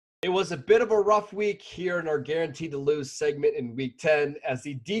It was a bit of a rough week here in our Guaranteed to Lose segment in Week 10 as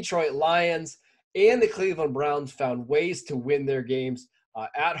the Detroit Lions and the Cleveland Browns found ways to win their games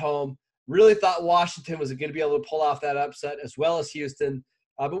at home. Really thought Washington was going to be able to pull off that upset as well as Houston.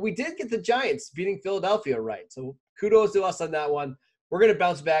 But we did get the Giants beating Philadelphia right. So kudos to us on that one. We're going to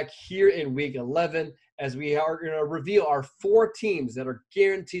bounce back here in Week 11 as we are going to reveal our 4 teams that are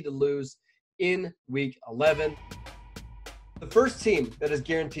guaranteed to lose in Week 11. The first team that is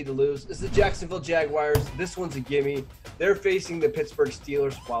guaranteed to lose is the Jacksonville Jaguars. This one's a gimme. They're facing the Pittsburgh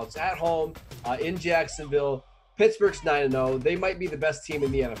Steelers while it's at home in Jacksonville. Pittsburgh's 9-0. They might be the best team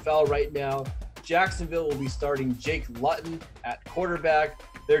in the NFL right now. Jacksonville will be starting Jake Luton at quarterback.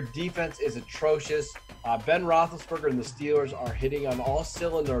 Their defense is atrocious. Ben Roethlisberger and the Steelers are hitting on all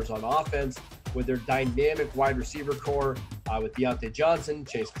cylinders on offense with their dynamic wide receiver core with Deontay Johnson,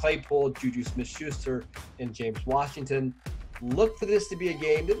 Chase Claypool, Juju Smith-Schuster, and James Washington. Look for this to be a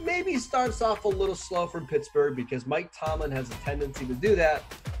game that maybe starts off a little slow from Pittsburgh because Mike Tomlin has a tendency to do that.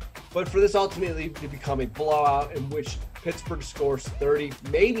 But for this ultimately to become a blowout in which Pittsburgh scores 30,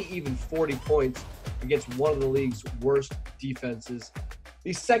 maybe even 40 points against one of the league's worst defenses.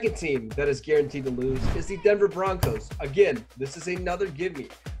 The second team that is guaranteed to lose is the Denver Broncos. Again, this is another gimme.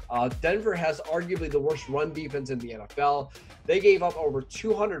 Denver has arguably the worst run defense in the NFL. They gave up over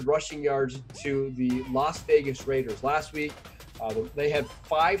 200 rushing yards to the Las Vegas Raiders last week. They had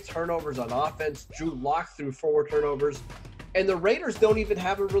 5 turnovers on offense. Drew Lock threw 4 turnovers. And the Raiders don't even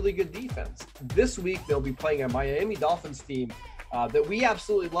have a really good defense. This week, they'll be playing a Miami Dolphins team that we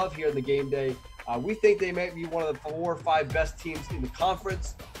absolutely love here in the game day. We think they might be one of the 4 or 5 best teams in the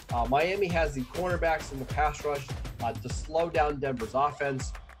conference. Miami has the cornerbacks and the pass rush to slow down Denver's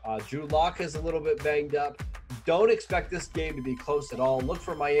offense. Drew Lock is a little bit banged up. Don't expect this game to be close at all. Look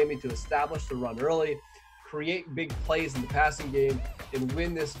for Miami to establish the run early, create big plays in the passing game, and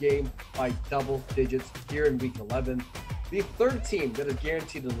win this game by double digits here in Week 11. The third team that is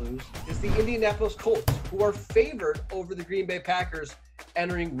guaranteed to lose is the Indianapolis Colts, who are favored over the Green Bay Packers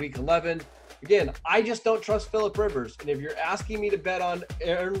entering Week 11. Again, I just don't trust Phillip Rivers. And if you're asking me to bet on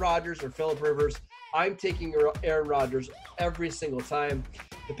Aaron Rodgers or Phillip Rivers, I'm taking Aaron Rodgers every single time.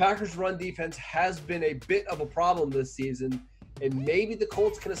 The Packers' run defense has been a bit of a problem this season, and maybe the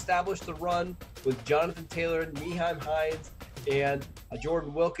Colts can establish the run with Jonathan Taylor, Nyheim Hines, and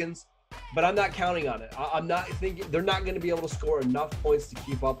Jordan Wilkins, but I'm not counting on it. I'm not thinking they're not going to be able to score enough points to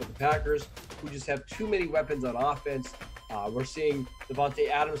keep up with the Packers, who just have too many weapons on offense. We're seeing Devontae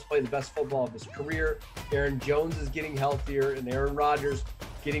Adams play the best football of his career. Aaron Jones is getting healthier, and Aaron Rodgers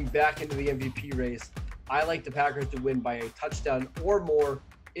getting back into the MVP race. I like the Packers to win by a touchdown or more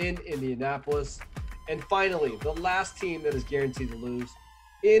in Indianapolis. And finally, the last team that is guaranteed to lose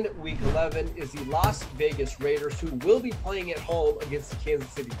in Week 11 is the Las Vegas Raiders, who will be playing at home against the Kansas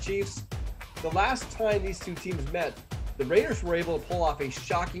City Chiefs. The last time these two teams met, the Raiders were able to pull off a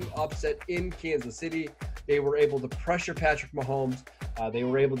shocking upset in Kansas City. They were able to pressure Patrick Mahomes. They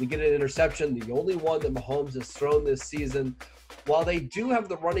were able to get an interception, the only one that Mahomes has thrown this season. While they do have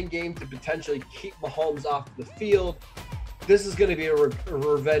the running game to potentially keep Mahomes off the field, this is going to be a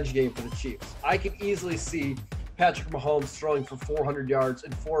revenge game for the Chiefs. I can easily see Patrick Mahomes throwing for 400 yards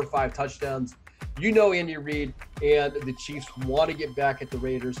and 4 or 5 touchdowns. You know Andy Reid and the Chiefs want to get back at the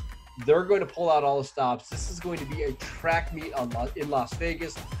Raiders. They're going to pull out all the stops. This is going to be a track meet in Las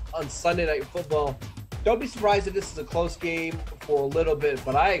Vegas on Sunday Night Football. Don't be surprised if this is a close game for a little bit,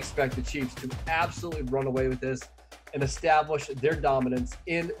 but I expect the Chiefs to absolutely run away with this and establish their dominance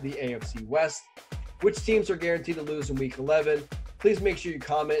in the AFC West. Which teams are guaranteed to lose in Week 11? Please make sure you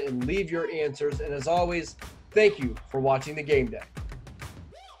comment and leave your answers. And as always, thank you for watching the game day.